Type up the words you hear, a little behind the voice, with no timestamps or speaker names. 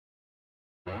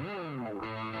Hi,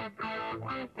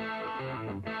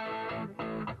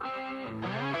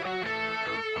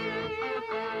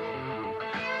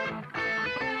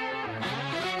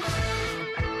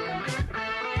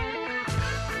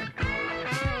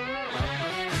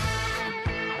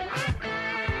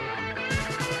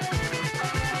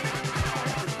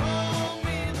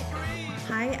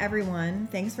 everyone.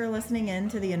 Thanks for listening in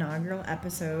to the inaugural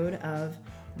episode of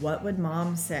What Would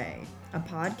Mom Say? A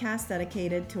podcast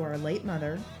dedicated to our late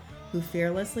mother who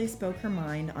fearlessly spoke her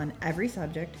mind on every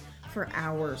subject for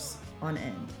hours on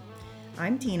end.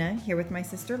 I'm Tina, here with my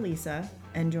sister Lisa,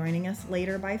 and joining us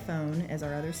later by phone is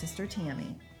our other sister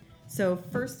Tammy. So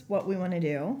first, what we want to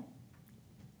do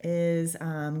is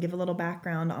give a little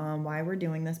background on why we're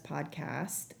doing this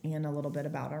podcast and a little bit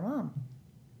about our mom.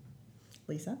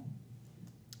 Lisa?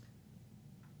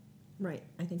 Right.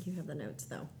 I think you have the notes,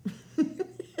 though.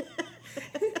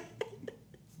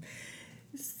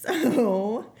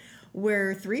 So,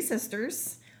 we're three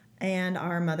sisters, and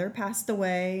our mother passed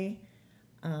away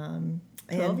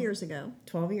 12 years ago.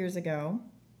 12 years ago.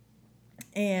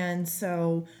 And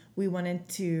so, we wanted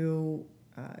to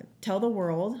tell the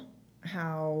world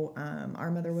how our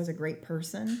mother was a great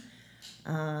person.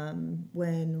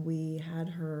 When we had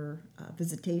her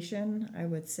visitation, I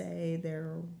would say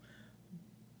there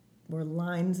were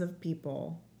lines of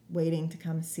people waiting to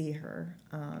come see her.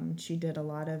 She did a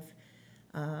lot of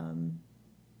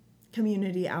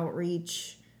community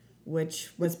outreach,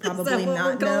 which was probably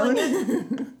not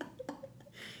known.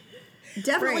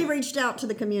 Definitely reached out to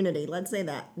the community. Let's say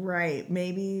that. Right.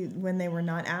 Maybe when they were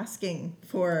not asking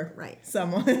for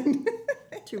someone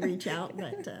to reach out,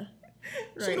 but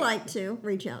she liked to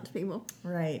reach out to people.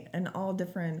 Right. And all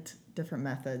different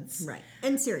methods. Right.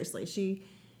 And seriously,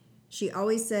 she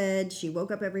always said, she woke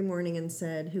up every morning and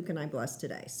said, who can I bless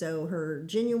today? So her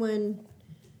genuine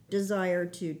desire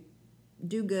to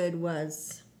do good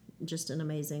was just an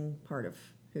amazing part of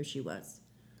who she was.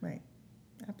 Right.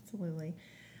 Absolutely.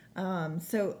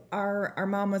 So our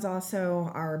mom was also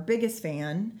our biggest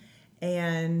fan.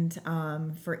 And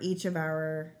for each of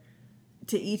us,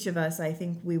 I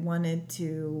think we wanted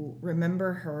to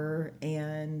remember her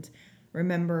and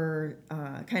remember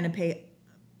kind of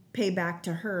pay back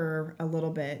to her a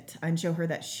little bit and show her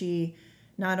that she,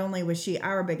 not only was she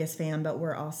our biggest fan, but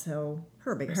we're also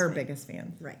her biggest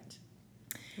fan. Right.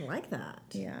 I like that.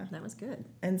 Yeah. That was good.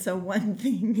 And so one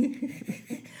thing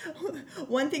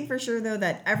for sure, though,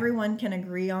 that everyone can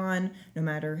agree on, no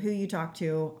matter who you talk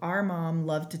to, our mom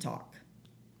loved to talk.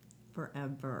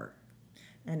 Forever.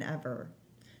 And ever.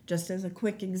 Just as a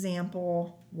quick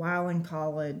example, while in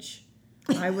college,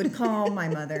 I would call my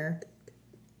mother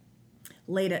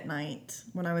late at night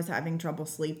when I was having trouble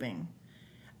sleeping.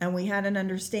 And we had an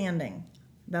understanding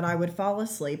that I would fall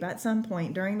asleep at some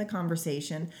point during the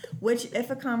conversation, which if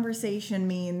a conversation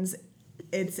means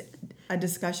it's a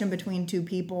discussion between two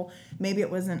people, maybe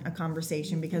it wasn't a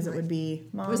conversation because it would be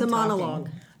mom talking. It was a monologue.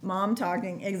 Mom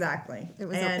talking, exactly. It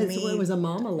was it was a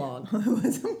monologue. It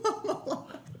was a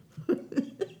monologue.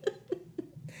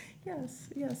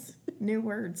 Yes. New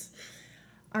words.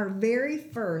 Our very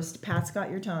first Pat's Got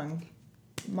Your Tongue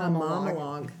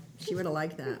monologue. She would have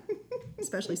liked that,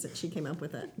 especially since she came up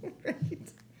with it. Right.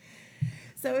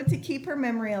 So to keep her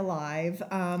memory alive,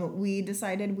 we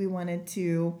decided we wanted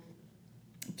to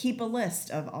keep a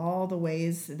list of all the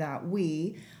ways that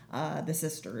we, the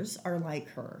sisters, are like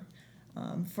her.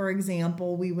 For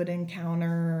example, we would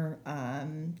encounter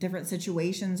different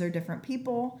situations or different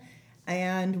people,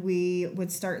 and we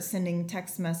would start sending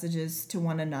text messages to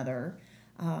one another.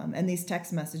 And these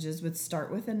text messages would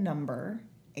start with a number,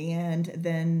 and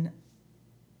then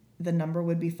the number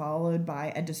would be followed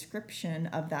by a description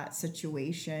of that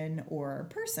situation or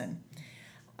person.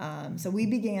 So we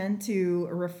began to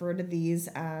refer to these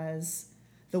as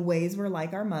the ways we're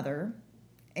like our mother,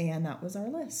 and that was our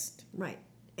list. Right.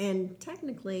 And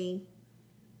technically,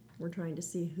 we're trying to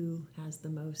see who has the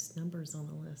most numbers on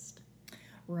the list.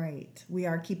 Right. We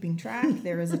are keeping track.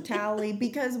 There is a tally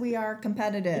because we are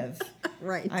competitive.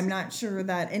 Right. I'm not sure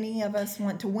that any of us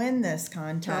want to win this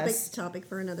contest. Topic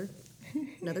for another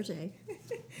day.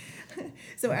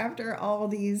 So after all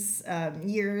these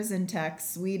years and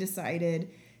texts, we decided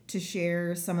to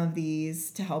share some of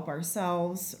these to help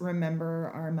ourselves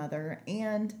remember our mother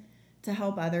and to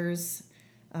help others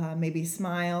maybe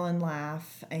smile and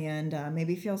laugh and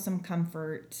maybe feel some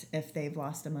comfort if they've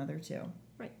lost a mother too.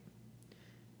 Right.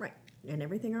 And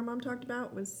everything our mom talked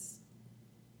about was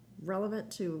relevant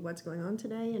to what's going on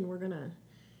today, and we're going to...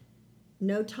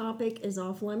 No topic is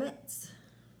off limits.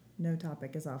 No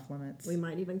topic is off limits. We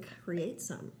might even create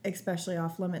some. Especially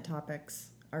off-limit topics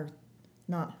are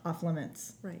not off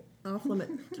limits. Right.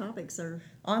 Off-limit topics are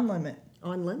On limit.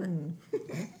 on limit.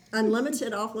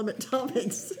 Unlimited off-limit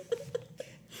topics.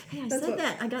 Hey, I said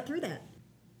that. I got through that.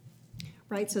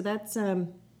 Right. So that's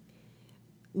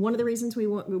one of the reasons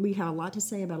we have a lot to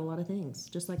say about a lot of things,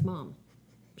 just like Mom.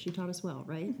 She taught us well,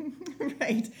 right?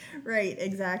 Right,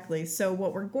 exactly. So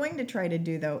what we're going to try to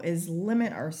do, though, is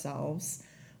limit ourselves,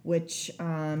 which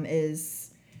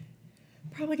is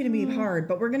probably going to be hard,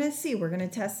 but we're going to see. We're going to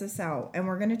test this out, and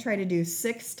we're going to try to do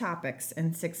 6 topics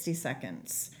in 60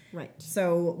 seconds. Right.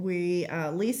 So we,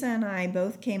 Lisa and I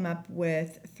both came up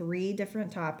with 3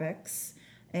 different topics,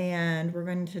 and we're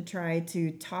going to try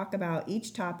to talk about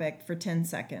each topic for 10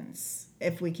 seconds,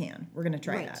 if we can. We're going to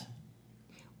try that.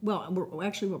 Well, what we're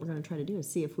going to try to do is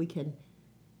see if we can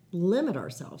limit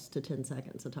ourselves to 10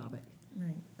 seconds a topic.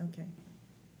 Right, okay.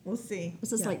 We'll see.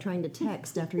 This is like trying to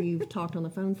text after you've talked on the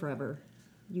phone forever.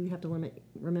 You have to limit.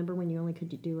 Remember when you only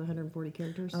could do 140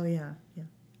 characters? Oh, yeah. Yeah,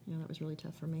 that was really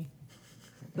tough for me.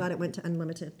 Glad it went to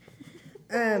unlimited.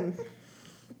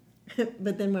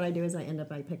 But then what I do is I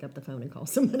pick up the phone and call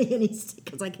somebody, and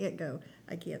because I can't go.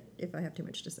 I can't if I have too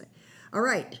much to say. All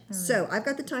right. So I've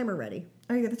got the timer ready.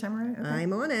 Oh, you got the timer ready? Okay.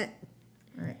 I'm on it.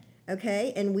 All right.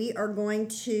 Okay, and we are going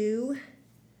to.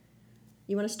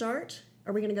 You want to start?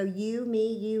 Are we going to go you,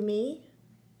 me,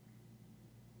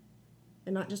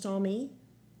 and not just all me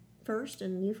first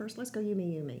and you first? Let's go you,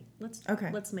 me. Let's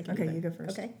make it. Okay, even. you go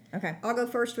first. Okay. I'll go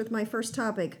first with my first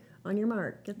topic. On your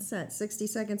mark, get set. 60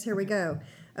 seconds. Here we go.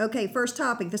 Okay, first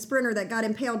topic: the sprinter that got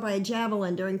impaled by a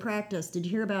javelin during practice. Did you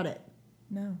hear about it?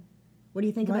 No. What do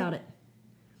you think about it?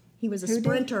 He was a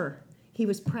sprinter. He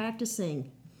was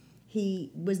practicing.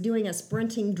 He was doing a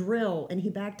sprinting drill, and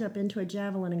he backed up into a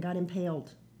javelin and got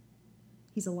impaled.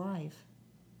 He's alive.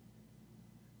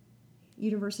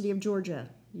 University of Georgia.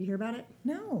 You hear about it?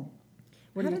 No.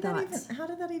 What are your thoughts? How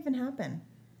did that even happen?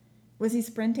 Was he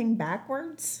sprinting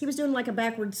backwards? He was doing like a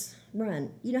backwards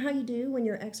run. You know how you do when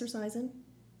you're exercising?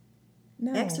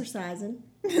 No. Exercising.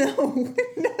 No.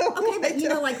 Okay, but you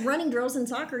know, like running drills in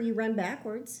soccer, you run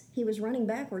backwards. He was running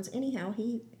backwards. Anyhow,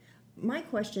 my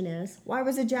question is, why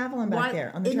was a javelin back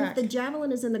there on the track? If the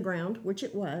javelin is in the ground, which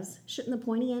it was, shouldn't the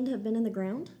pointy end have been in the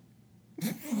ground?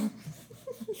 You're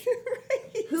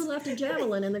right. Who left a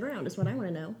javelin in the ground is what I want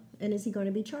to know. And is he going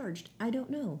to be charged? I don't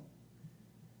know.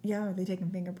 Yeah, are they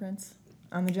taking fingerprints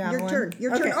on the javelin?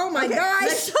 Your turn. Oh my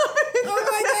gosh. Oh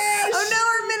my gosh. Oh, no,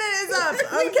 our minute is up.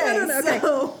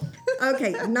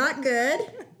 Okay. Okay, not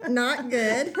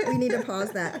good. We need to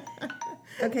pause that.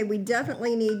 Okay, we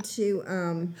definitely need to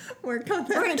work on that.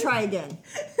 We're going to try again.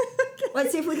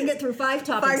 Let's see if we can get through 5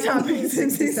 topics. 5 topics in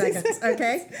 60 seconds,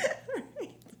 okay?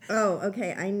 Oh,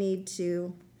 okay, I need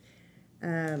to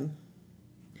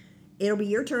it'll be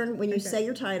your turn when you say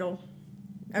your title.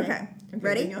 Okay.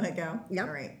 Ready? Then you'll hit go. Yep.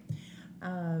 All right.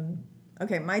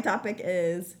 Okay, my topic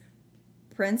is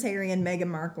Prince Harry and Meghan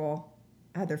Markle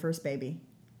had their first baby.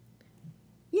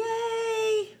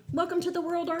 Yay! Welcome to the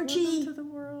world, Archie. Welcome to the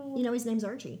world. You know his name's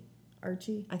Archie.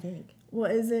 Archie. I think. Well,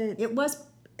 is it? It was.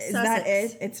 Is Sussex. that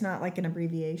it? It's not like an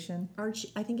abbreviation.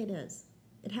 Archie. I think it is.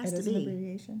 It has It to is be an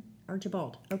abbreviation.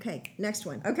 Archibald. Okay, next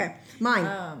one. Okay.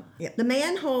 Mine. Yeah. The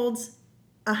man holds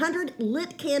 100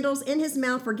 lit candles in his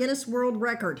mouth for Guinness World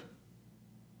Record.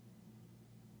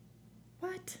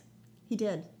 What? He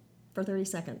did for 30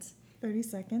 seconds. 30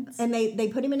 seconds. And they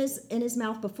put him in his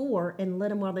mouth before and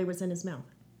lit him while they was in his mouth.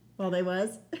 While they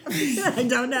was? I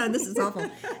don't know. This is awful.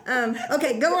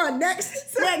 Okay, go on.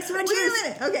 Next. What's Wait yours? a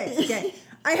minute. Okay.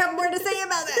 I have more to say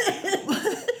about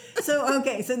that. So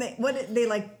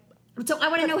So I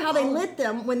want to know how they lit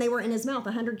them when they were in his mouth.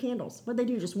 100 candles. What'd they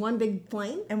do? Just one big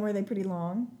flame? And were they pretty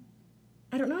long?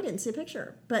 I don't know. I didn't see a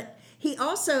picture. But he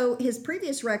also, his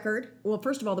previous record, well,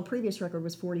 first of all, the previous record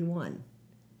was 41.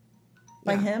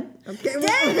 By him? Okay. Dang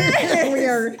it!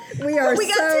 We are. We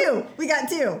got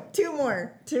two. Two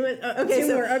more. Okay.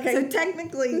 Two more. Okay. So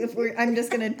technically, I'm just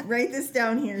gonna write this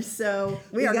down here. So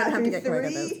we are got gonna have to get quick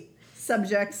at 3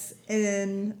 subjects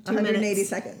in 180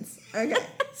 seconds. Okay.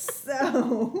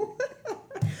 So.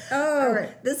 All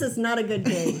right. This is not a good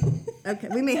game. Okay.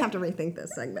 We may have to rethink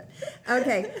this segment.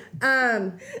 Okay.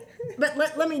 But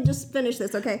let me just finish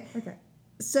this. Okay. Okay.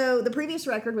 So the previous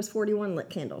record was 41 lit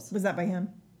candles. Was that by him?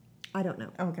 I don't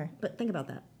know. Oh, okay. But think about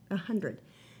that. 100.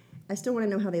 I still want to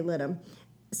know how they lit them.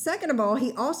 Second of all,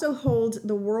 he also holds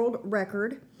the world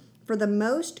record for the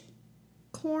most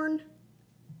corn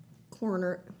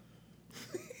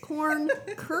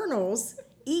kernels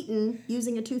eaten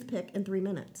using a toothpick in 3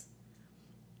 minutes.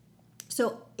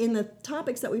 So in the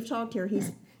topics that we've talked here,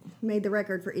 he's made the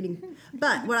record for eating.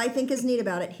 But what I think is neat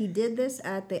about it, he did this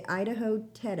at the Idaho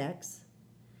TEDx.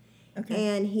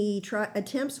 Okay. And he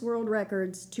attempts world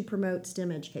records to promote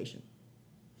STEM education.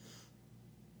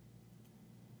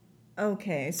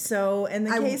 Okay, so in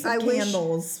the case of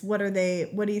candles, what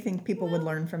do you think people would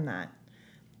learn from that?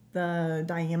 The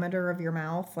diameter of your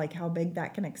mouth, like how big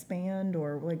that can expand,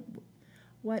 or like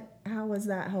how is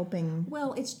that helping?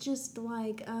 Well, it's just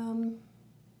like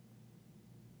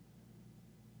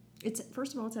it's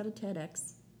first of all, it's at a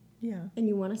TEDx, Yeah. and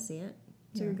you want to see it,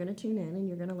 so Yeah. you're going to tune in and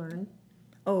you're going to learn.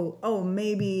 Oh,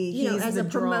 maybe he's as the a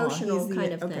promotional draw. He's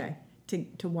kind of okay.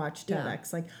 To watch Yeah.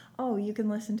 TEDx, like, oh, you can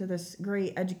listen to this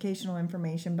great educational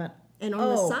information, but And on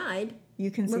the side, you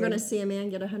can we're see going to see a man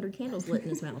get 100 candles lit in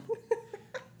his mouth.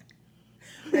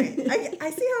 Right. I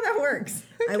see how that works.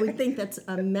 I would think that's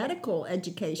a medical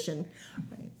education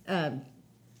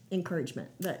encouragement.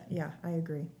 That Yeah, I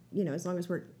agree. as long as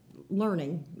we're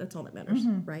learning, that's all that matters,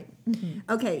 right?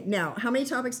 Okay, now how many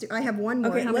topics do I have? One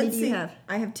more. Okay, How many let's do you see. have?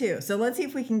 I have 2. So let's see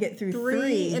if we can get through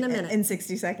Three in a minute. in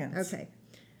 60 seconds. Okay,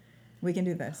 We can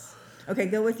do this. Okay,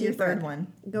 go with your Deep third breath. one.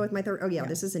 Go with my third. Oh yeah,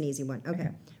 this is an easy one.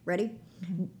 Okay, ready?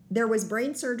 There was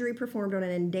brain surgery performed on an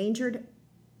endangered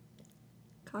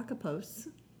cockapos.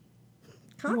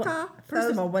 First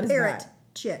of all, what is parrot that?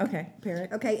 chick. Okay,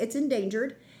 parrot. Okay, it's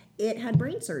endangered. It had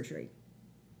brain surgery.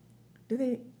 Do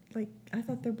they I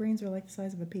thought their brains were like the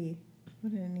size of a pea.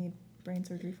 What did it need brain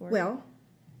surgery for? Well,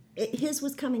 his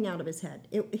was coming out of his head.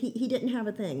 He didn't have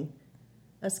a thing,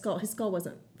 a skull. His skull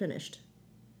wasn't finished,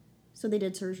 so they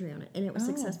did surgery on it, and it was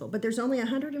successful. But there's only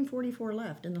 144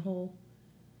 left in the whole.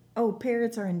 Oh,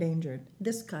 parrots are endangered.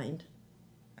 This kind.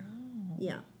 Oh.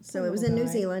 Yeah. So Poor it was little in New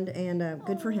guy. Zealand, and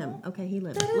good for him. Okay, he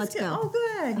lived. That is Let's good. go. Oh,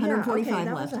 good. 145 yeah, okay,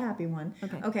 that left. was a happy one.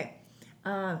 Okay. Okay.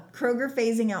 Kroger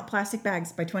phasing out plastic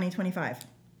bags by 2025.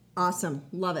 Awesome.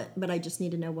 Love it. But I just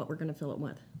need to know what we're going to fill it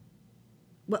with.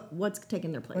 What's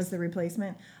taking their place? What's the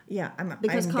replacement? Yeah, I'm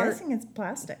Because guessing it's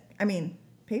plastic. I mean,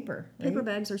 paper. Right? Paper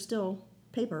bags are still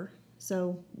paper,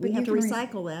 so we But have to you can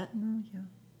recycle that. Oh, yeah.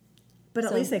 But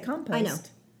at So, least they compost. I know.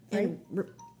 Right? And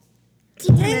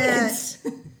Dang it!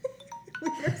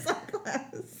 We're so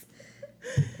close.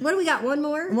 what do we got? One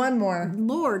more? One more.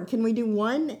 Lord, can we do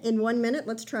one in 1 minute?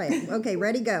 Let's try it. Okay,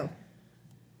 ready, go.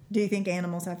 Do you think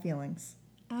animals have feelings?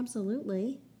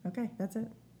 Absolutely. Okay, that's it.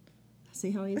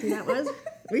 See how easy that was?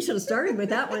 We should have started with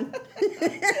that one.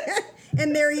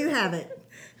 And there you have it.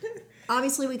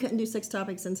 Obviously, we couldn't do 6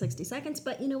 topics in 60 seconds,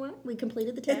 but you know what? We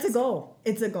completed the task. It's a goal.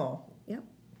 It's a goal. Yep.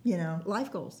 You know,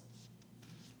 Life goals.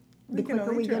 We The can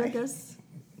quicker only we get try. at this,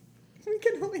 we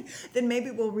can only. Then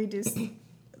maybe we'll reduce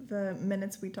the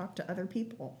minutes we talk to other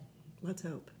people, let's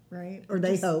hope. right? Or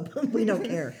they hope. We don't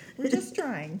care. We're just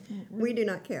trying. We do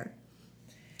not care.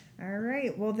 All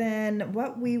right. Well, then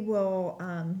what we will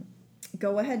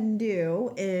go ahead and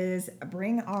do is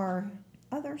bring our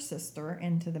other sister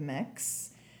into the mix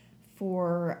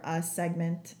for a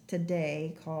segment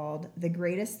today called The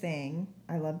Greatest Thing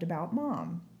I Loved About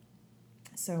Mom.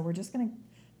 So we're just going to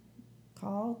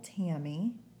call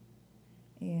Tammy,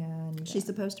 and She's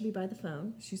supposed to be by the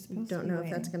phone. she's supposed Don't to be know if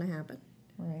waiting. that's going to happen.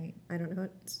 Right. I don't know.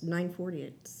 It's 9:40.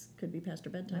 It could be past her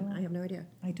bedtime. Well. I have no idea.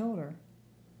 I told her.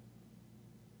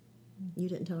 You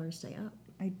didn't tell her to stay up.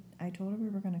 I told her we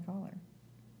were going to call her.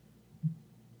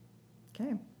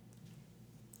 Okay.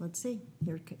 Let's see.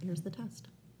 Here's the test.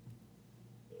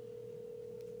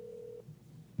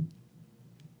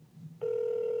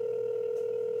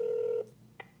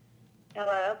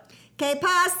 Hello. ¿Qué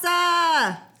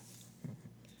pasa?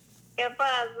 ¿Qué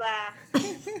pasa?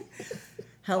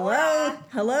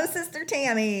 Hello, Sister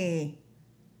Tammy.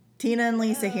 Tina and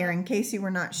Lisa here, in case you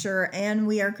were not sure, and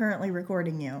we are currently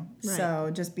recording you. Right. So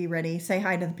just be ready. Say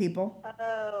hi to the people.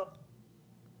 Oh.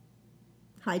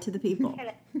 Hi to the people.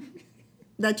 Hello.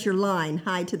 That's your line.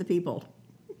 Hi to the people.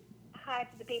 Hi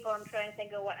to the people. I'm trying to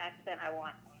think of what accent I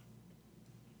want.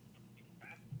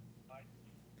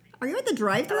 Are you at the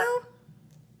drive-through?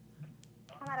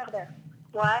 Come on over there.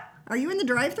 What? Are you in the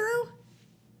drive-through?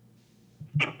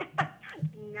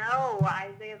 No,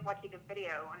 Isaiah's watching a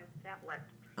video on his tablet,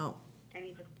 Oh. and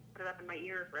he just put it up in my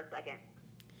ear for a second.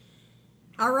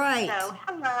 All right. So,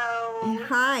 hello.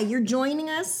 Hi, you're joining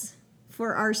us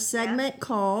for our segment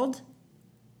called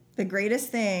The Greatest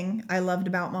Thing I Loved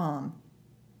About Mom.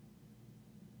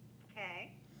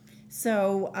 Okay.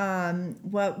 So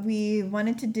what we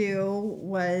wanted to do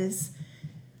was,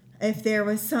 if there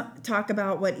was some talk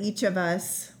about what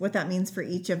that means for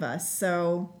each of us.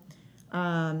 So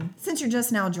since you're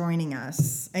just now joining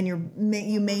us, and you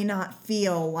may not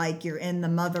feel like you're in the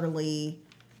motherly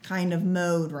kind of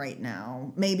mode right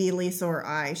now, maybe Lisa or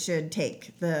I should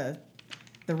take the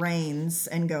reins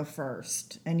and go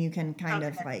first, and you can kind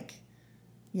of Okay. like,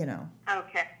 you know.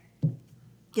 Okay.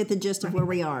 get the gist of where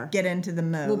we are. Get into the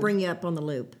mode. We'll bring you up on the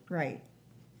loop, right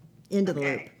into the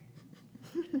Okay.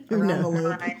 loop. around the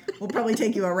loop. Alright. We'll probably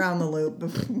take you around the loop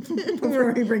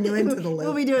before we bring you into the loop.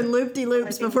 We'll be doing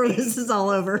loop-de-loops before this is all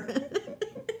over. Oh,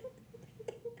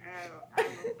 I'm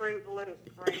a Fruit Loop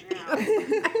right now. All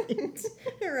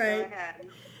Go right. ahead.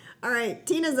 All right.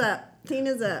 Tina's up.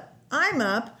 Tina's up. I'm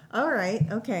up. All right.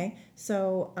 Okay.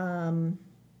 So,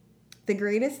 the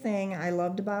greatest thing I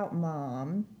loved about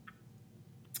Mom.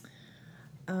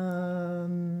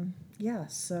 Yeah.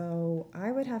 So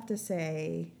I would have to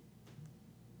say.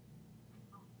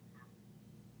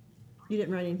 You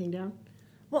didn't write anything down?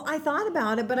 Well, I thought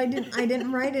about it, but I didn't. I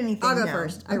didn't write anything. I'll go down.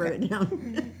 first. I wrote it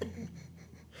down.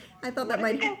 I thought that What have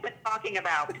might. you guys been talking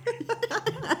about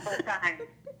the whole time?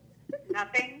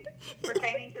 Nothing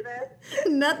pertaining to this,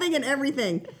 Nothing and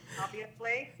everything.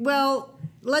 obviously. Well,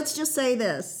 let's just say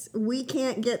this: we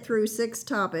can't get through 6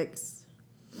 topics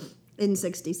in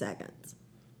 60 seconds.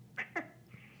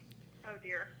 Oh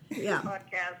dear. Yeah.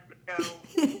 Podcast would go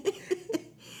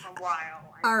a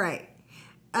while. All right.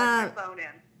 Put my phone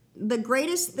in. The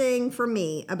greatest thing for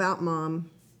me about Mom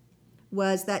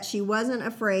was that she wasn't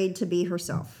afraid to be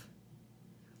herself.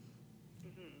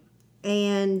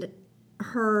 And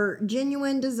her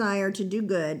genuine desire to do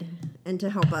good and to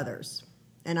help others.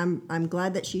 And I'm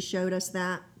glad that she showed us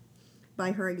that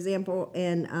by her example,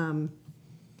 and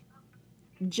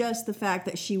just the fact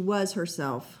that she was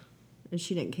herself and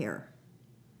she didn't care.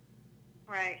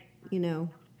 Right. You know,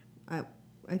 I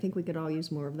think we could all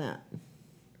use more of that.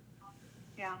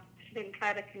 Yeah. She didn't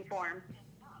try to conform.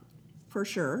 For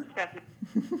sure. Definitely.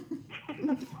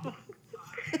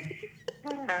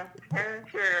 For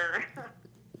sure.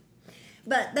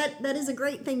 But that is a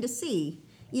great thing to see.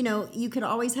 You know, you could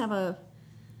always have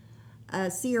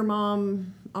see your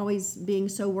mom always being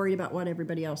so worried about what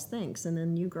everybody else thinks, and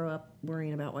then you grow up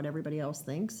worrying about what everybody else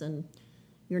thinks, and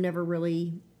you're never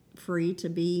really free to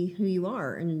be who you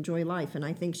are and enjoy life. And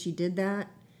I think she did that,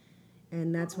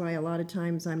 and that's why a lot of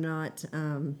times I'm not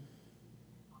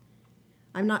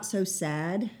so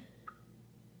sad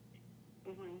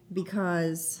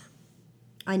because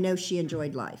I know she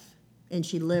enjoyed life and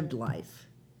she lived life.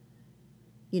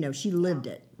 You know, she lived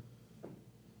it.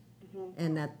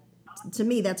 And that, to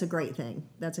me, that's a great thing.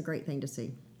 That's a great thing to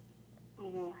see.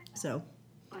 So.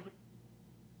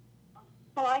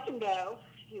 Well, I can go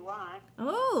if you want.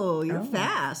 Oh, you're Oh,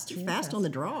 fast. You're fast yes. on the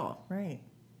draw. Right.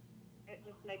 It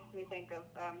just makes me think of,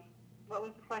 what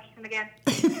was the question again?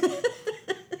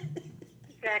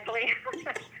 Exactly.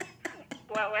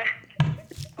 what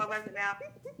was it now?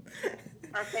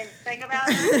 Our thing about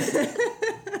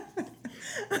it?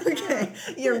 Okay.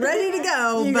 You're ready to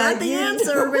go. You but got the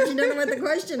answer, but you don't know what the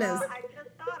question is. Well, I just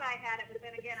thought I had it, but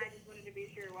then again, I just wanted to be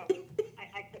sure what was.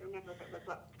 I couldn't remember if it was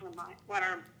what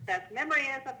our best memory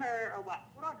is of her or what.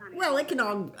 Hold on, honey. Well, it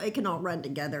can all run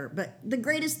together. But the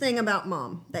greatest thing about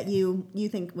Mom that you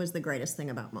think was the greatest thing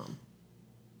about Mom.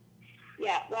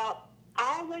 Yeah. Well,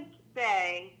 I would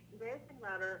say the greatest thing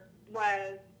about her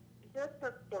was just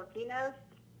her quirkiness.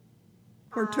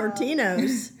 Her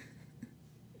Tortinos.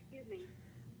 Excuse me.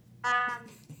 I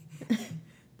have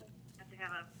to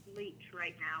have a leech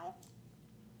right now.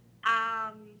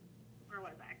 Where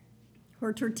was I?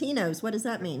 Her Tortinos. What does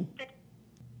that mean?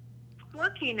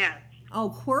 Quirkiness.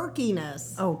 Oh,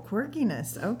 quirkiness. Oh,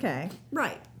 quirkiness. Okay.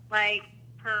 Right. Like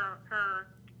her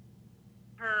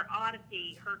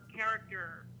oddity, her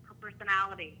character, her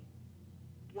personality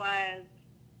was.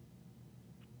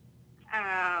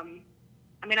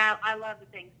 I mean, I love the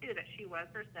things too that she was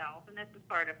herself, and this is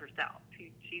part of herself.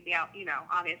 She'd be out, you know,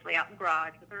 obviously out in the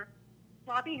garage with her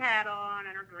floppy hat on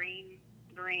and her green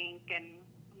drink and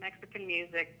Mexican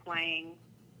music playing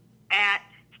at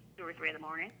 2 or 3 in the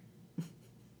morning.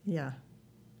 Yeah.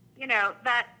 You know,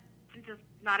 that just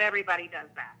not everybody does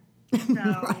that.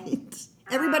 So, Right.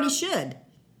 Everybody should.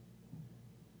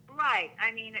 Right.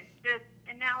 I mean, it's just,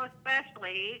 and now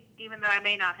especially, even though I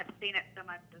may not have seen it so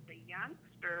much as a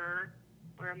youngster,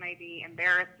 where it maybe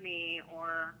embarrassed me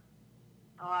or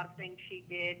a lot of things she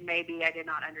did, maybe I did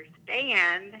not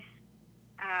understand.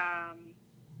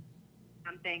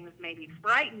 Some things maybe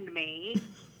frightened me.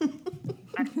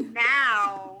 But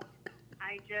now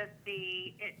I just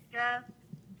see it just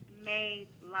made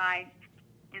life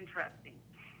interesting.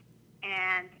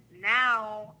 And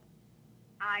now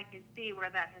I can see where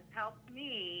that has helped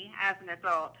me as an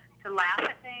adult to laugh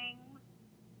at things,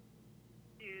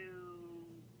 to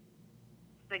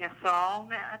sing a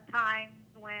song at times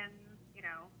when, you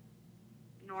know,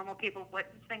 normal people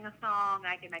wouldn't sing a song.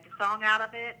 I can make a song out of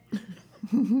it.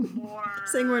 Or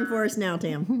Sing one for us now,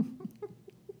 Tam.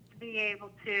 be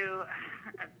able to,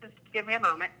 just give me a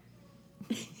moment.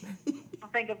 I'll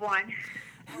think of one.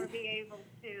 Or be able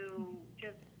to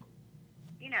just,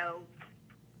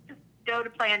 just go to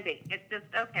plan B. It's just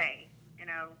okay.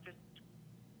 Just,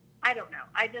 I don't know.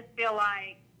 I just feel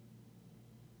like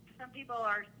some people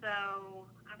are so,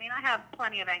 I have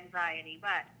plenty of anxiety,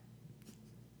 but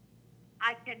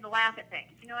I can laugh at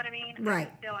things. You know what I mean?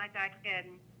 Right. I feel like I can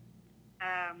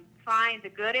find the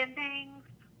good in things,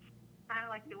 kind of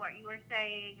like what you were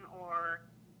saying, or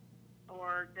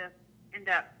just end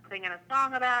up singing a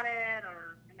song about it,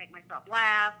 or make myself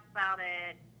laugh about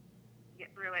it,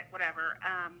 get through it, whatever.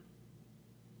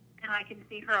 And I can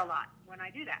see her a lot when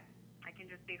I do that. I can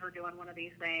just see her doing one of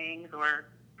these things, or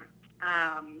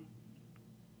I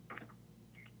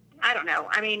don't know.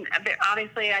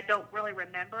 Obviously, I don't really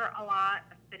remember a lot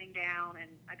of sitting down, and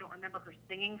I don't remember her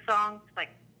singing songs like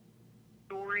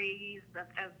stories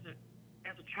as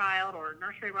a child or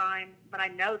nursery rhymes. But I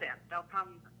know them. They'll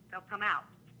come out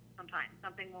sometimes.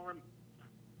 Something will,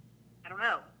 I don't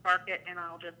know, spark it, and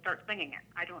I'll just start singing it.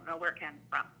 I don't know where it came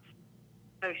from.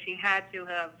 So she had to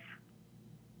have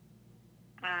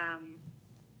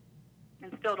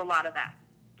instilled a lot of that,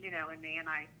 in me, and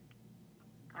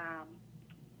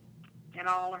and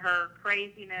all her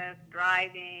craziness,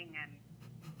 driving,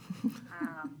 and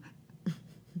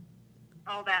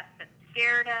all that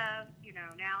scared of.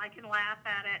 Now I can laugh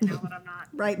at it now that I'm not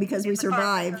Right, because we in the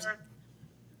car with survived. her.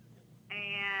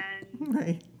 And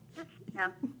Right.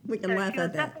 We can laugh she was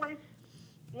at that. definitely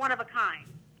one of a kind.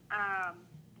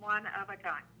 One of a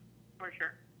kind, for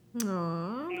sure.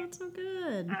 Aw, that's so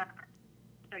good.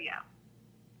 So yeah.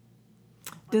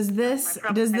 Does this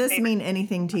Probably my favorite. mean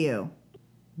anything to you?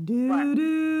 Do What?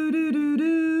 do do do do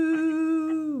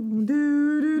do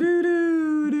do do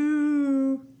do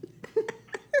do.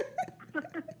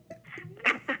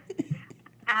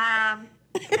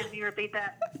 Can you repeat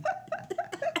that?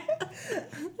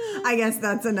 I guess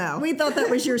that's a no. We thought that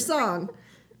was your song.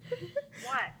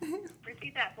 What?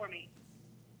 Repeat that for me.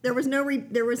 There was no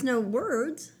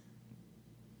words.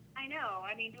 I know.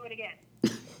 Do it again.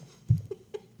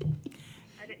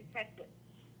 I didn't catch it.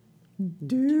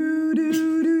 Do do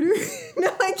do do.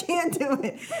 No, I can't do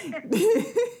it.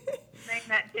 Name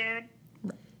that tune.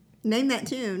 Name that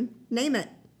tune. Name it.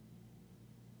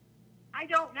 I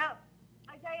don't know.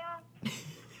 Isaiah.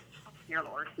 Oh, dear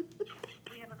Lord.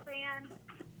 We have a fan.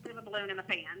 We have a balloon in the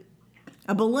fan.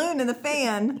 A balloon in the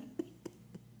fan.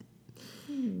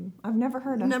 I've never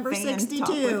heard a Number fan 62. talk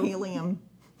with helium.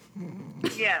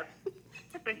 Yes.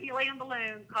 It's a helium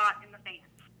balloon caught in the fan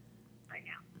right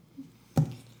now.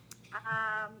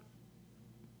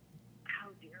 Oh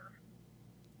dear.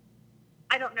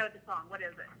 I don't know the song. What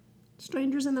is it?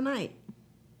 Strangers in the Night.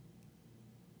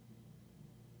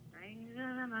 Strangers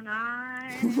in the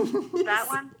Night. That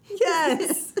one?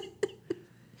 Yes.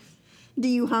 Do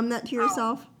you hum that to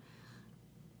yourself?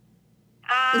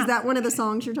 Is that one of the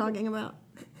songs you're talking about?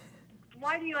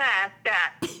 Why do you ask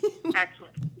that, actually?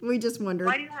 We just wondered.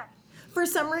 Why do you ask? For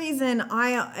some reason,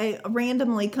 it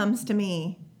randomly comes to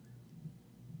me,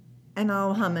 and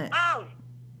I'll hum it. Oh,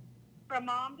 from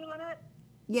Mom doing it?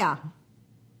 Yeah.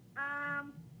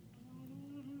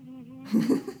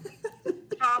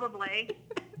 Probably.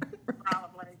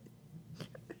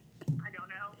 I don't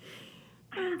know.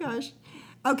 Oh gosh.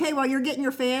 Okay, while you're getting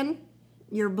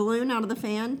your balloon out of the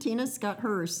fan, Tina's got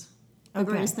hers. The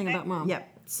Okay. greatest thing about Mom. Yep.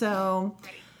 So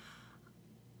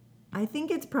I think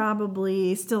it's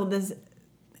probably still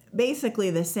basically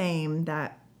the same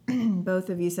that both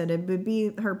of you said. It would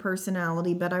be her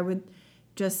personality, but I would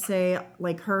just say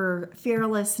like her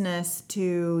fearlessness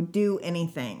to do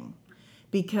anything,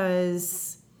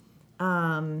 because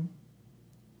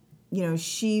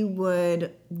she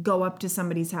would go up to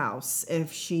somebody's house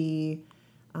if she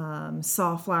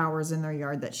saw flowers in their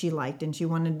yard that she liked, and she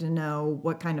wanted to know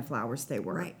what kind of flowers they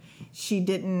were. Right. She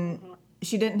didn't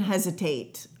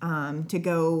hesitate to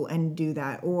go and do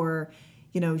that. Or,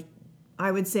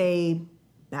 I would say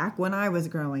back when I was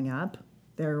growing up,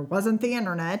 there wasn't the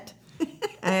internet.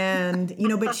 And,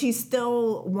 but she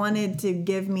still wanted to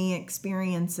give me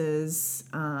experiences.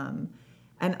 And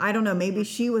I don't know, maybe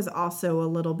she was also a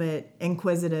little bit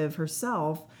inquisitive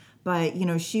herself, but,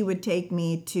 she would take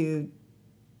me to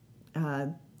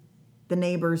the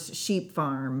neighbor's sheep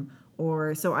farm,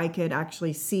 or so I could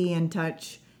actually see and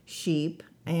touch sheep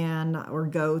or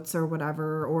goats or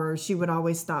whatever. Or she would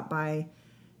always stop by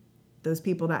those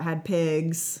people that had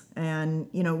pigs, and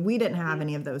we didn't have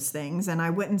any of those things. And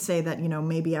I wouldn't say that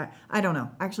maybe I don't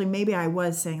know, actually maybe I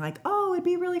was saying like, oh, it'd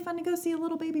be really fun to go see a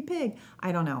little baby pig.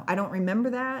 I don't know, I don't remember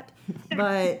that.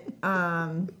 But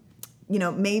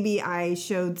maybe I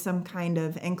showed some kind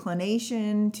of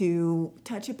inclination to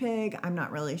touch a pig. I'm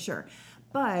not really sure.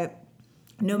 But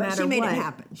no But matter she made it what,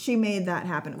 happen. she made that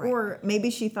happen. Right. Or maybe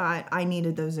she thought I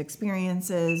needed those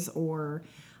experiences, or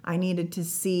I needed to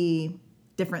see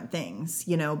different things,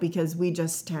 because we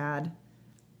just had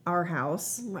our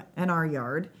house Right. and our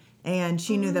yard, and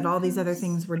she knew that all these other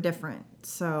things were different.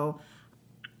 So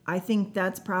I think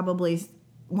that's probably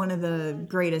one of the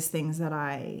greatest things that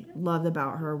I loved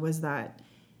about her, was that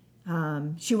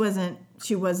she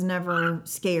was never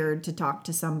scared to talk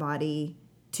to somebody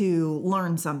to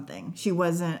learn something. She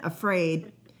wasn't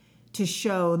afraid to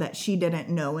show that she didn't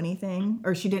know anything,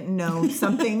 or she didn't know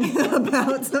something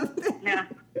about something. Yeah.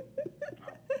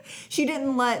 She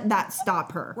didn't let that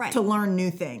stop her Right. to learn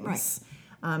new things.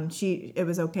 Right. It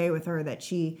was okay with her that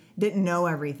she didn't know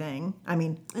everything. I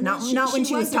mean, And not that when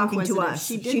she was was talking to inquisitive. us.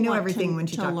 She did She knew want everything to- when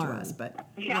she to talked learn. to us, but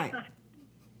Yeah. Right.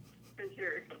 For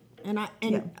sure.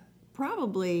 And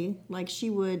probably like she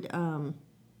would, and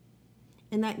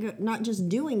not just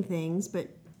doing things, but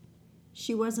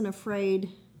she wasn't afraid.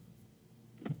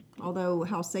 Although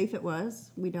how safe it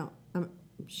was, we don't.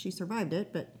 She survived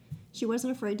it, but she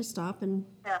wasn't afraid to stop and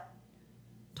Yeah.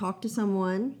 talk to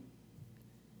someone,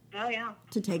 Oh, yeah.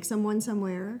 to take someone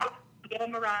somewhere, Give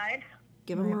them a ride.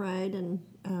 give them a ride, and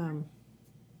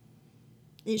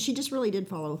she just really did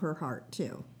follow her heart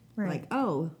too. Right. Like,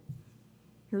 oh,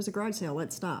 here's a garage sale,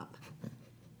 let's stop.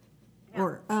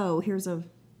 Or, oh, here's a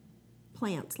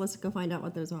plants, let's go find out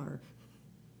what those are.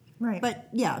 right. But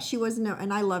yeah, she was no,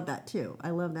 and I love that too. I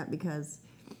love that because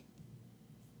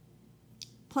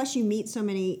plus you meet so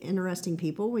many interesting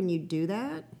people when you do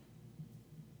that.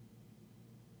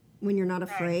 When you're not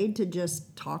afraid to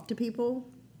just talk to people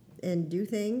and do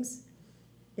things,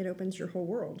 it opens your whole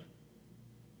world.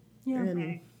 Yeah. And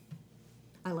Right.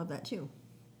 I love that too.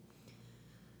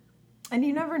 And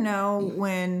you never know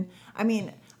when,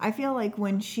 I feel like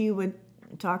when she would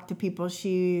talk to people,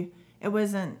 she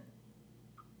was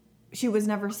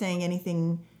never saying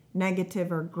anything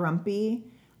negative or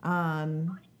grumpy.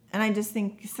 And I just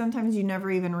think sometimes you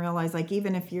never even realize, like,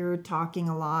 even if you're talking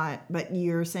a lot, but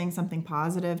you're saying something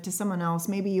positive to someone else,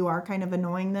 maybe you are kind of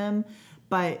annoying them.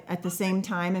 But at the same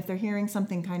time, if they're hearing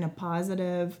something kind of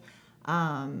positive,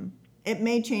 it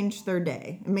may change their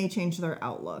day. It may change their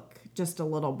outlook just a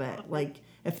little bit. Like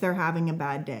if they're having a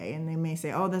bad day and they may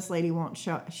say, oh, this lady won't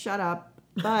shut up.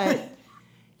 But,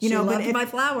 She loved my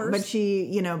flowers.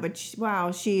 But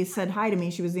wow, she said hi to me.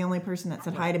 She was the only person that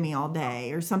said hi to me all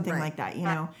day or something Right. like that,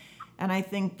 And I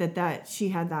think that she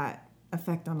had that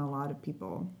effect on a lot of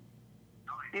people.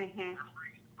 Mm-hmm.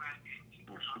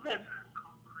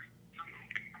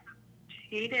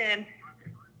 She did.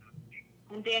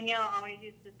 And Danielle always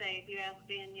used to say, if you ask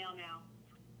Danielle now,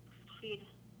 she'd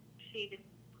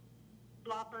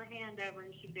flop her hand over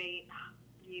and she'd be, Pat.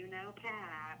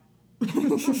 Pat.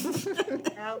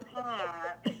 That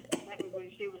was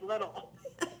when she was little.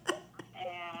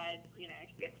 And,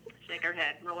 she'd shake her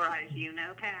head, roll her eyes,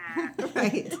 Pat.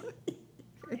 Right.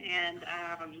 And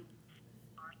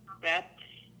that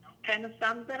kind of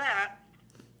sums it up.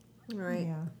 Right.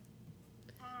 Yeah.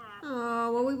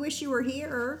 Oh, well, we wish you were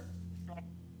here.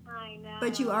 I know.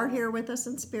 But you are here with us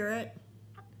in spirit.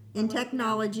 In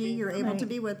technology, you're able to Right.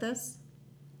 be with us.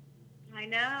 I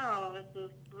know. This was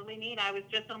really neat. I was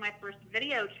just on my first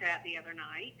video chat the other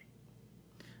night.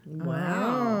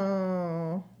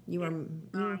 Wow. You are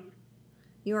Um,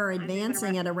 you are just gonna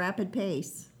advancing at a rapid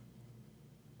pace.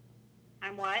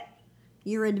 I'm what?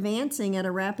 You're advancing at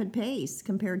a rapid pace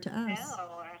compared to us. No.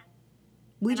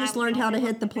 We And just I was learned how to only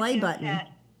hit the on play video button.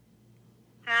 chat.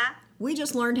 Huh? We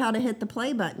just learned how to hit the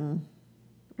play button.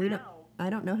 No. I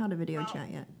don't know how to video Well,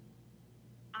 chat yet.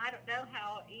 I don't know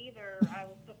how either. I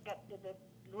was hooked up to this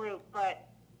group, but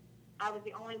I was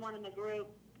the only one in the group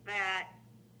that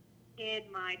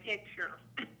hid my picture.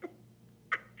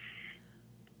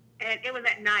 And it was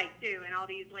at night too, and all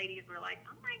these ladies were like,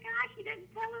 "Oh my gosh, you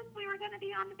didn't tell us we were going to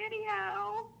be on the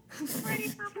video. I'm ready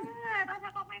for bed. I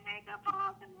have all my makeup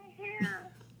off and my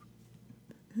hair."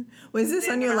 Was this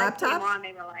Then on your when I came laptop? on,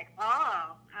 they were like,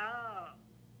 "Oh,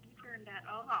 you turned that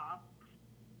off."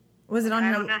 Was it on I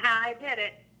your don't know how I did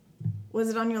it. Was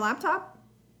it on your laptop?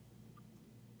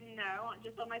 No,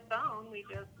 just on my phone. We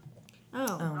just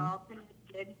Oh, all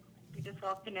connected. We just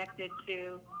all connected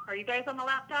to. Are you guys on the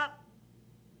laptop?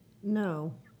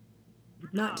 no.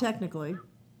 Not technically.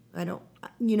 I don't.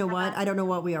 You know what? I don't know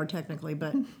what we are technically,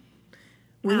 but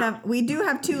We do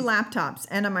have 2 laptops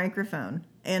and a microphone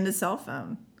and a cell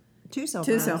phone. 2 cell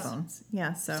 2 phones. cell phones.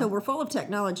 Yeah, So we're full of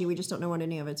technology. We just don't know what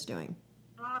any of it's doing.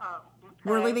 Oh, okay.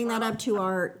 We're leaving that Well, up to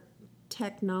our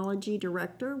technology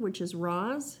director, which is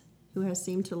Roz, who has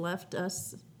seemed to left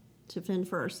us to fend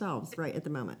for ourselves right at the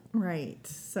moment. right.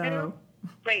 So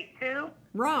Wait, who?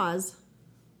 Roz.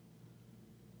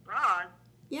 Roz?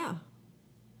 Yeah.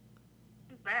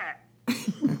 Who's that?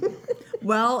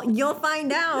 Well, you'll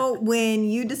find out when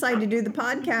you decide to do the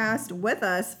podcast with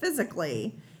us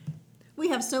physically. We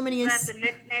have so many. Is that the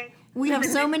nickname? We have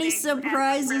so many Nickname for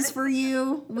surprises Ashley? for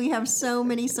you. We have so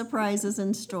many surprises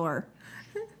in store.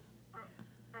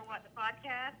 For what, the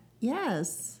podcast?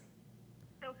 Yes.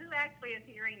 So who actually is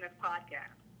hearing this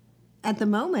podcast? At the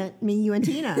moment, me, you, and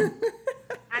Tina.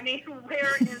 I mean,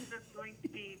 where is this going to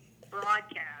be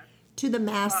broadcast? To the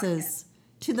masses.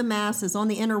 To the masses on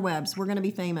the interwebs. We're going to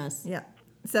be famous. Yeah.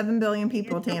 7 billion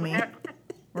people, Tammy.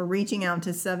 We're reaching out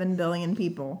to 7 billion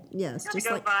people. Yes, It's just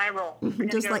gonna like go viral. It's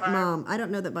gonna just go like viral. Mom. I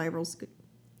don't know that viral's good.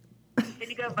 Can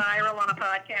you go viral on a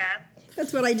podcast?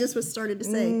 That's what I just was started to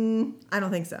say. I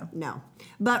don't think so. No.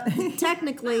 But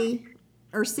technically,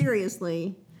 or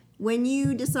seriously, when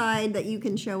you decide that you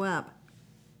can show up,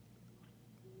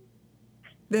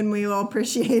 Then we will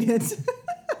appreciate it.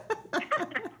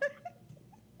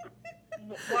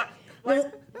 What's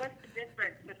the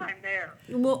difference if I'm there?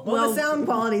 well, Well, the sound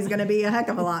quality is going to be a heck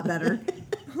of a lot better.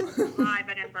 Live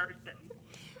and in person.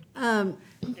 Yeah.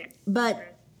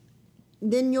 but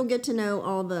then you'll get to know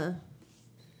all the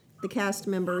cast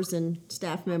members and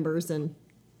staff members and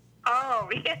Oh,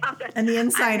 yeah. And the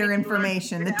insider I think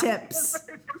information, the yeah. tips.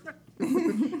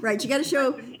 right. You got to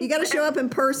show up in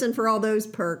person for all those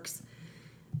perks.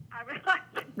 I realize.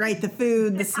 Right, the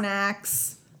food, the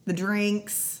snacks, the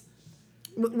drinks.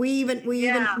 We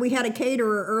Yeah. had a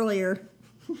caterer earlier,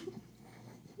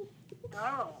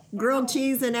 Oh. grilled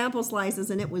cheese and apple slices,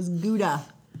 and it was Gouda.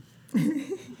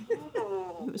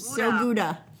 Ooh, So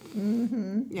Gouda.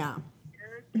 Mm-hmm. Yeah.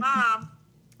 There's Mom.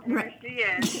 There Right. she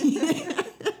is.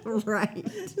 Right.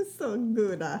 So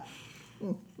good. Buddha.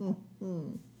 Oh.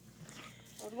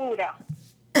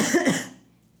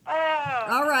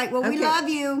 All right. Well, we Okay. love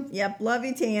you. Yep, love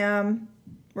you, Tam.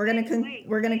 We're gonna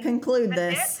conclude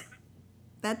That's this. it?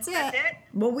 That's That's it. it?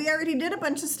 Well, we already did a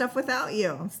bunch of stuff without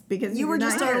you because You were you're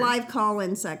just not our here. live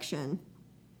call-in section.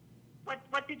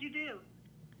 What did you do?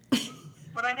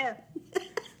 What I miss?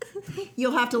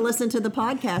 You'll have to listen to the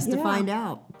podcast to Yeah. find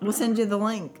out. We'll send you the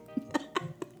link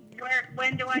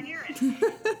When do I hear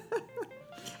it?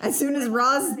 as soon as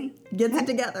Roz gets it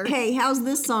together. Hey, how's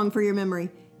this song for your memory?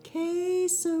 Que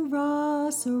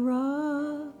sera,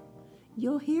 sera.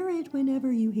 You'll hear it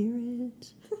whenever you hear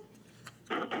it.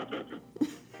 Yeah,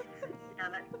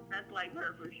 that's like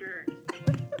her for sure.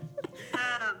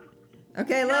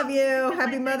 Okay, love you.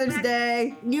 Happy Mother's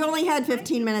Day. You only had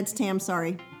 15 minutes, Tam.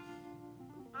 Sorry.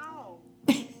 Oh.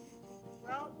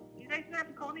 Well, you guys have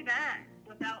to call me back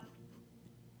without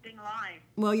being live.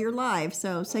 Well, you're live,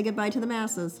 so say goodbye to the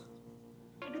masses.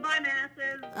 Goodbye,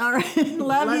 masses. All right.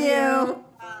 Love you.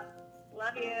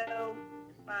 Love you.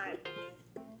 Bye.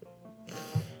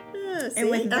 And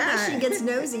with that- she gets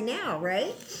nosy now,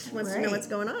 right? She wants to know Right. what's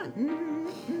going on.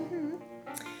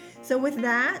 So with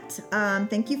that,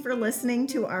 thank you for listening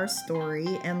to our story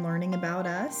and learning about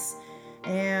us.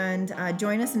 And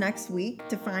join us next week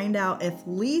to find out if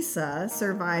Lisa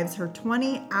survives her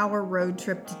 20-hour road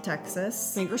trip to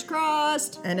Texas. Fingers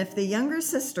crossed. And if the younger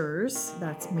sisters,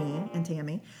 that's me and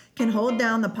Tammy, can hold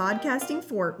down the podcasting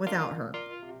fort without her.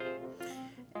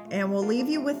 And we'll leave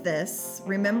you with this.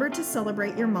 Remember to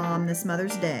celebrate your mom this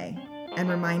Mother's Day and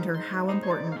remind her how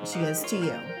important she is to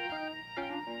you.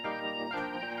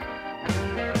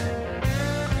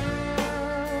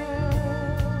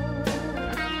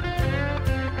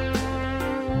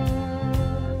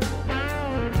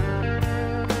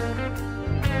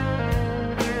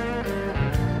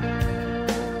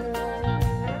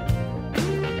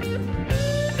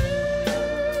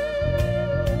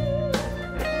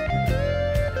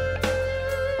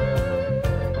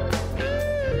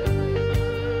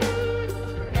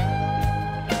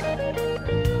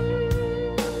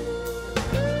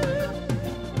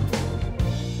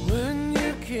 When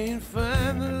you can't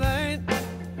find the light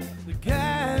that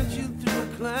guides you through a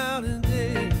cloudy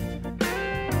day,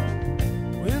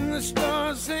 when the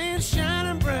stars ain't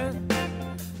shining bright,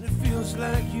 it feels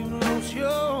like you lost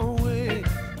your way.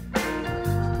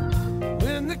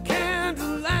 When the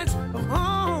candle lights of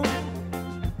home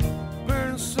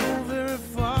burn so very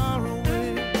far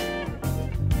away,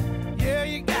 yeah,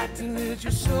 you got to let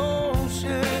your soul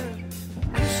shine.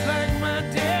 Just like my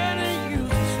daddy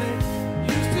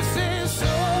used to say,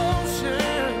 soul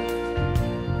shine.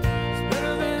 It's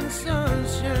better than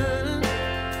sunshine.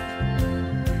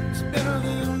 It's better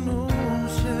than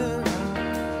moonshine.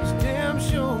 It's damn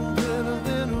sure better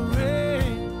than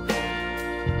rain.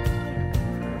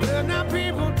 Well, now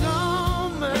people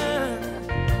don't mind.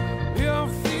 We all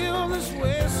feel this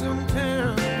way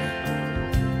sometimes.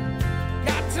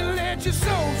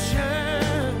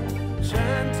 shine,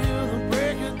 shine till the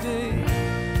break of day.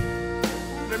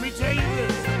 Let me tell you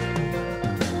this.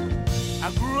 I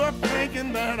grew up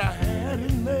thinking that I had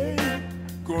it made,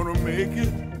 gonna make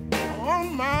it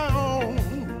on my own.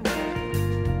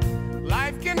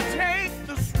 Life can take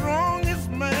the strongest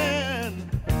man,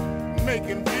 make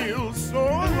him feel so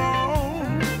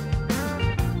alone.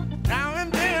 Now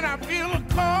and then I feel a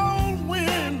cold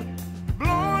wind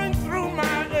blowing through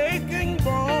my aching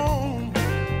bone.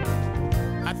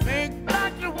 I think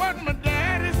back to what my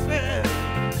daddy said.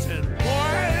 Said,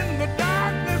 boy, in the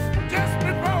darkness just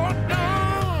before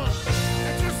dawn,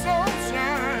 let your soul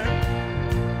shine.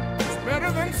 It's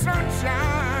better than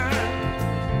sunshine.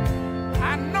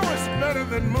 I know it's better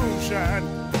than moonshine.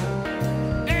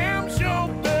 Damn sure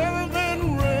better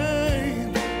than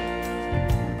rain.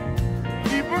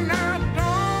 People, now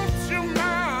don't you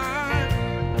mind?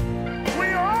 We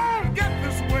all get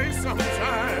this way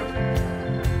sometime.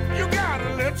 You gotta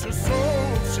let your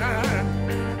soul shine,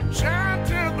 shine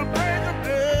till the break of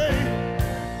day.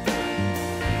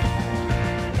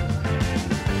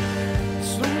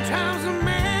 Sometimes a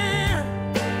man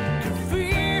can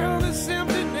feel this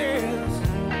emptiness,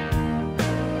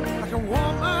 like a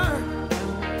woman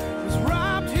has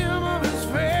robbed him of his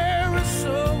very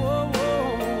soul.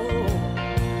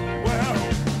 Well,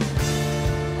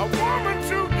 a woman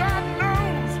too, God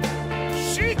knows,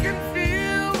 she can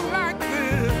feel like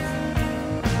this.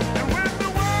 And when the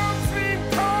world seems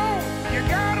cold, you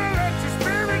gotta let your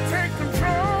spirit take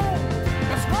control.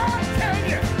 That's what I tell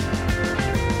you.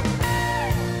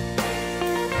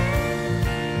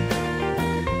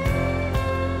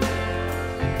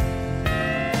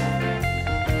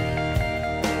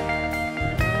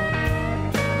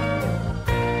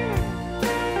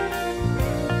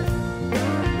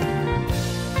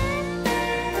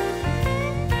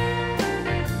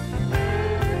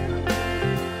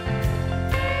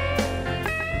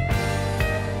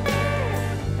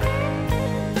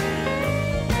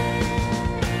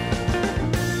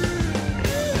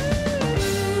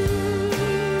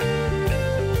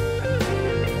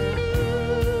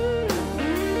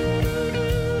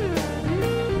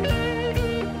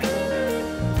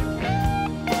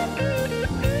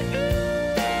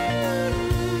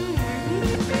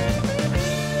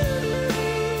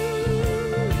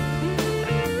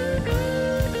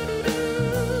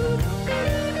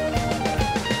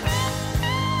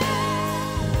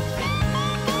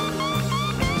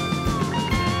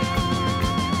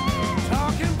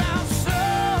 Talking about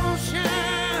sunshine,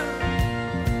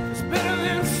 it's better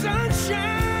than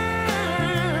sunshine,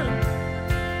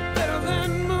 better than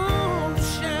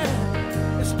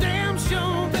moonshine, it's damn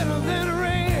sure better than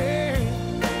rain.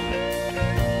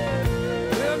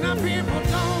 Well, now people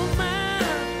don't mind,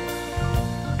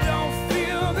 don't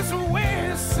feel this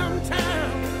way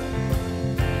sometimes.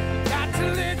 Got to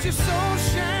let your soul